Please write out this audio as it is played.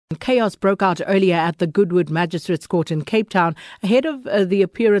chaos broke out earlier at the Goodwood Magistrate's Court in Cape Town ahead of the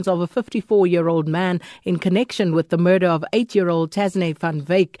appearance of a 54-year-old man in connection with the murder of 8-year-old Tazne van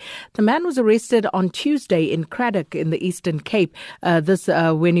Wyk. The man was arrested on Tuesday in Cradock in the Eastern Cape.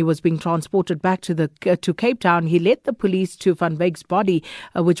 When he was being transported back to Cape Town, he led the police to Van Wyk's body,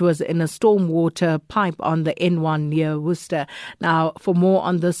 which was in a stormwater pipe on the N1 near Worcester. Now, for more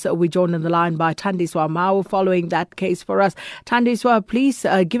on this, we joined on the line by Thandiswa Mawu following that case for us. Thandiswa, please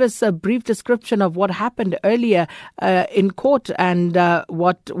give us a brief description of what happened earlier in court and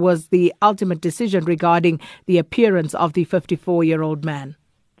what was the ultimate decision regarding the appearance of the 54-year-old man.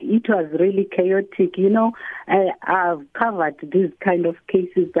 It was really chaotic. I've covered these kind of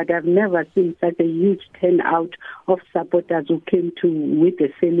cases, but I've never seen such a huge turnout of supporters who came with the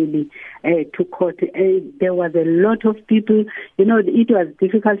family to court. There was a lot of people. It was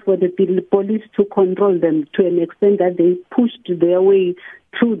difficult for the police to control them to an extent that they pushed their way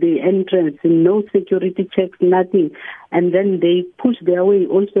through the entrance, no security checks, nothing. And then they pushed their way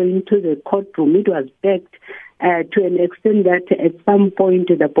also into the courtroom. It was packed to an extent that at some point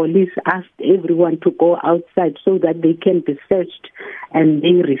the police asked everyone to go outside so that they can be searched, and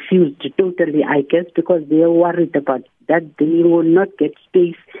they refused totally, I guess, because they are worried about that they will not get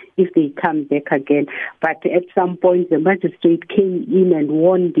space if they come back again. But at some point, the magistrate came in and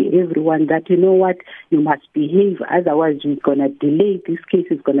warned everyone that, you must behave, otherwise we're going to delay. This case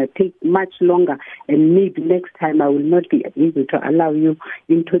is going to take much longer, and maybe next time I will not be able to allow you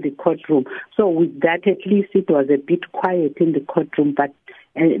into the courtroom. So with that, at least it was a bit quiet in the courtroom, but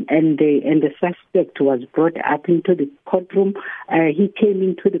and the suspect was brought up into the courtroom. He came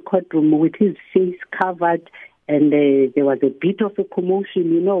into the courtroom with his face covered, and there was a bit of a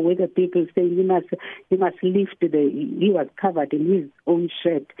commotion, where the people saying he must lift he was covered in his own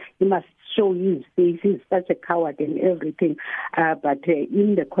shirt. He must show his face. He's such a coward and everything. But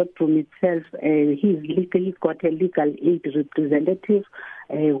in the courtroom itself, he's got a legal aid representative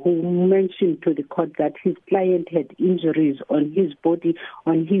who mentioned to the court that his client had injuries on his body,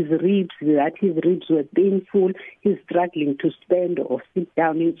 on his ribs, that his ribs were painful. He's struggling to stand or sit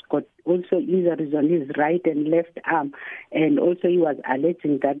down. He's got also injuries on his right and left arm. And also he was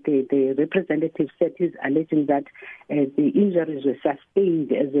alleging that the representative said he's alleging that the injuries were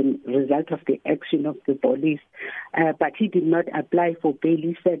sustained as a result of the action of the police. But he did not apply for bail.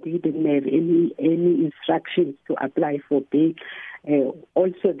 He said he didn't have any instructions to apply for bail.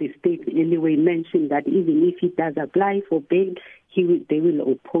 Also, the state anyway mentioned that even if he does apply for bail, they will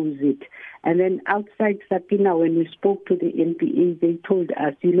oppose it. And then outside Sapina, when we spoke to the NPA, they told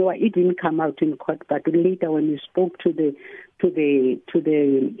us, it didn't come out in court, but later when we spoke to the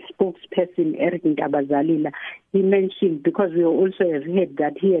spokesperson, Eric Ndabazalila, he mentioned, because we also have heard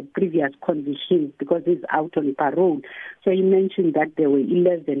that he had previous convictions because he's out on parole. So he mentioned that there were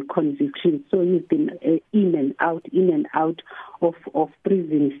 11 convictions. So he's been in and out of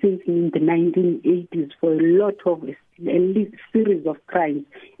prison since in the 1980s for a lot of series of crimes,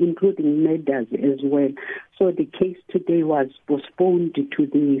 including murders as well. So the case today was postponed to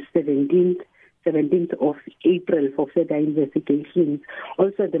the 17th of April for further investigations.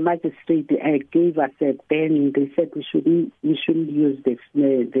 Also, the magistrate gave us a ban. They said we shouldn't use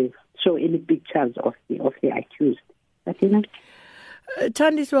show any pictures of the accused.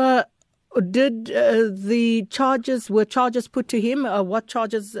 Thandiswa, were charges put to him? What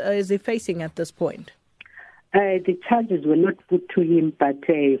charges is he facing at this point? The charges were not put to him, but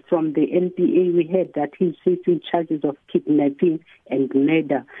from the NPA we heard that he's facing charges of kidnapping and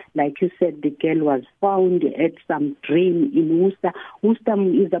murder. Like you said, the girl was found at some drain in Worcester. Worcester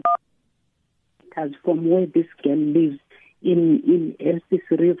is about from where this girl lives in Elsis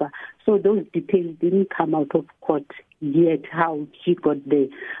River. So those details didn't come out of court yet, how she got there.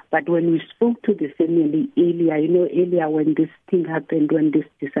 But when we spoke to the family earlier when this thing happened, when this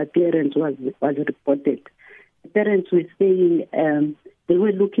disappearance was reported, the parents were saying they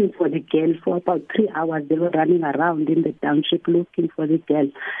were looking for the girl for about 3 hours. They were running around in the township looking for the girl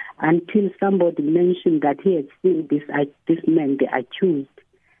until somebody mentioned that he had seen this man, the accused,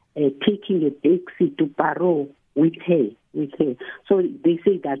 taking a taxi to Paro with her. So they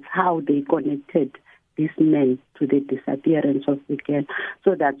say that's how they connected this man to the disappearance of the girl.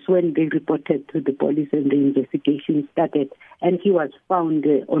 So that's when they reported to the police and the investigation started. And he was found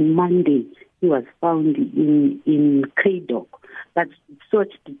on Monday. He was found in Cradock. But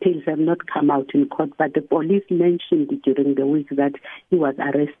such details have not come out in court. But the police mentioned during the week that he was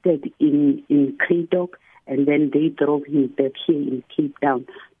arrested in Cradock, and then they drove him back here in Cape Town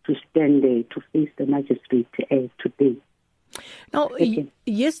to stand there to face the magistrate today. Now,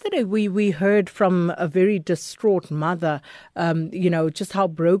 yesterday we heard from a very distraught mother, just how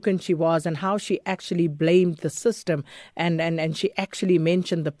broken she was and how she actually blamed the system. And she actually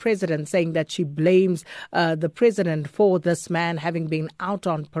mentioned the president, saying that she blames the president for this man having been out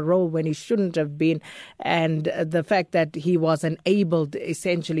on parole when he shouldn't have been, and the fact that he was enabled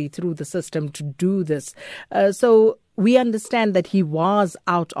essentially through the system to do this. So we understand that he was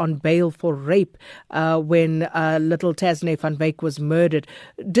out on bail for rape when little Tazne van Wyk was murdered.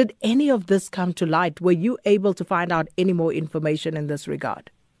 Did any of this come to light? Were you able to find out any more information in this regard?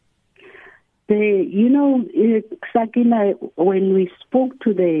 Sakina, when we spoke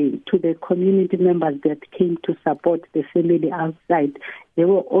to the community members that came to support the family outside, they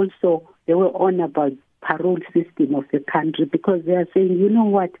were on about parole system of the country, because they are saying, you know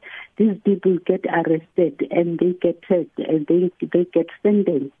what, these people get arrested and they get and they get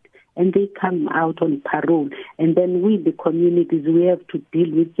sentenced and they come out on parole, and then we, the communities, we have to deal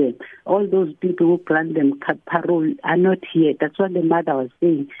with them. All those people who grant them parole are not here. That's what the mother was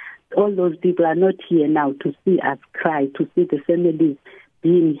saying. All those people are not here now to see us cry, to see the families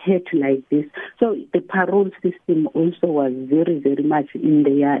being hurt like this. So the parole system also was very, very much it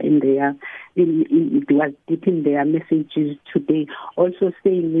was deep in their messages today. Also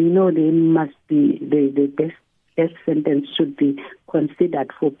saying, they must be the death sentence should be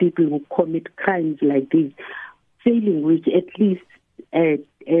considered for people who commit crimes like this, failing which at least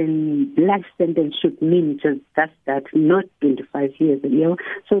life sentence should mean just that, not 25 years.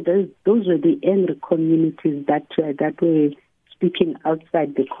 So those were the angry communities that were speaking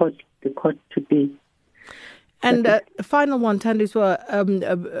outside the court today. And final one, Thandiswa,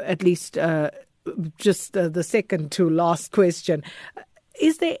 at least just the second to last question.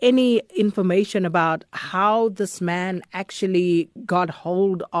 Is there any information about how this man actually got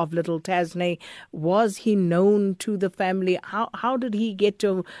hold of little Tazne? Was he known to the family? How did he get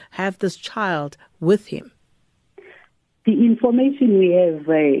to have this child with him? The information we have,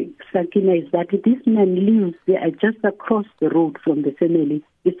 Sakina, is that this man lives just across the road from the family.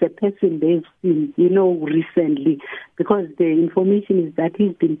 It's a person they've seen, recently, because the information is that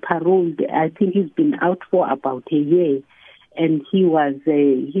he's been paroled. I think he's been out for about a year, and he was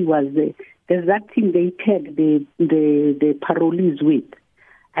there's that thing they tagged the parolees with.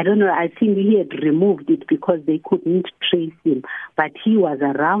 I don't know, I think he had removed it because they couldn't trace him, but he was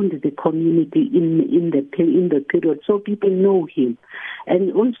around the community in the period, so people know him.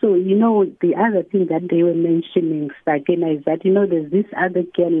 And also, the other thing that they were mentioning, Sakina, is that, there's this other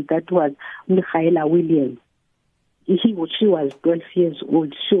girl that was Michaela Williams. She was 12 years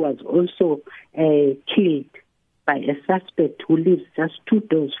old. She was also killed by a suspect who lives just 2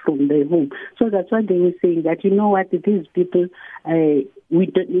 doors from their home. So that's why they were saying that, these people, we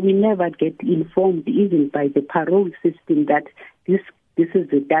never get informed even by the parole system that this is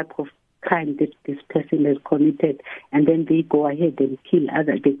the type of crime that this person has committed, and then they go ahead and kill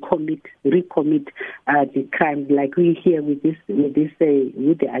others. They recommit the crime, like we hear with the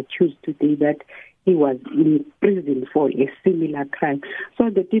accused today that he was in prison for a similar crime. So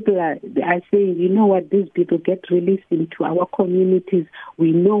the people are saying, these people get released into our communities.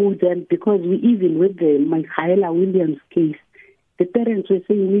 We know them because even with the Michaela Williams case, the parents were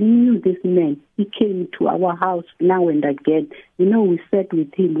saying, we knew this man. He came to our house now and again. We sat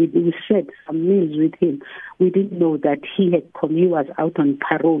with him. We shared some meals with him. We didn't know that he was out on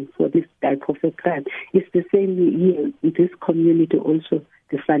parole for this type of a crime. It's the same here in this community also.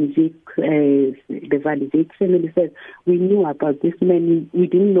 The Van Wyk family says, we knew about this man. We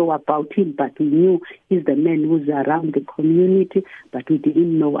didn't know about him, but we knew he's the man who's around the community, but we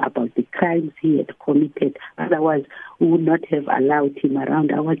didn't know about the crimes he had committed. Otherwise, we would not have allowed him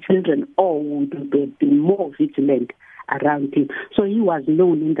around our children, or we would have been more vigilant around him. So he was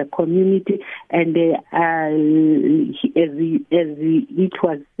known in the community, and it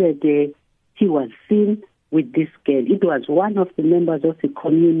was said, he was seen with this girl. It was one of the members of the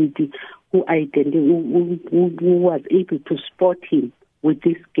community who was able to spot him with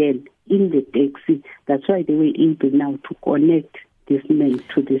this girl in the taxi. That's why they were able now to connect this man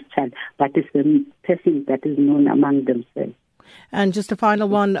to this child. But it's a person that is known among themselves. And just a final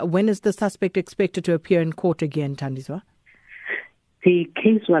one, when is the suspect expected to appear in court again, Thandiswa? The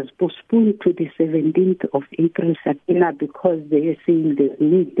case was postponed to the 17th of April, Sakina, because they are saying they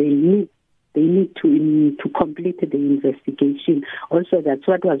need they need to complete the investigation. Also, that's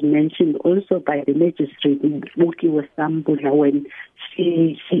what was mentioned also by the magistrate when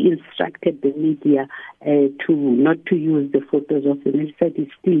she instructed the media to not to use the photos of the magistrate.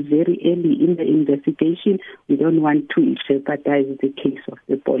 It's still very early in the investigation. We don't want to jeopardize the case of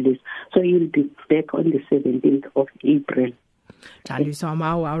the police. So he'll be back on the 17th of April. Thandiswa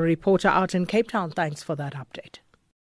Mawu, our reporter out in Cape Town. Thanks for that update.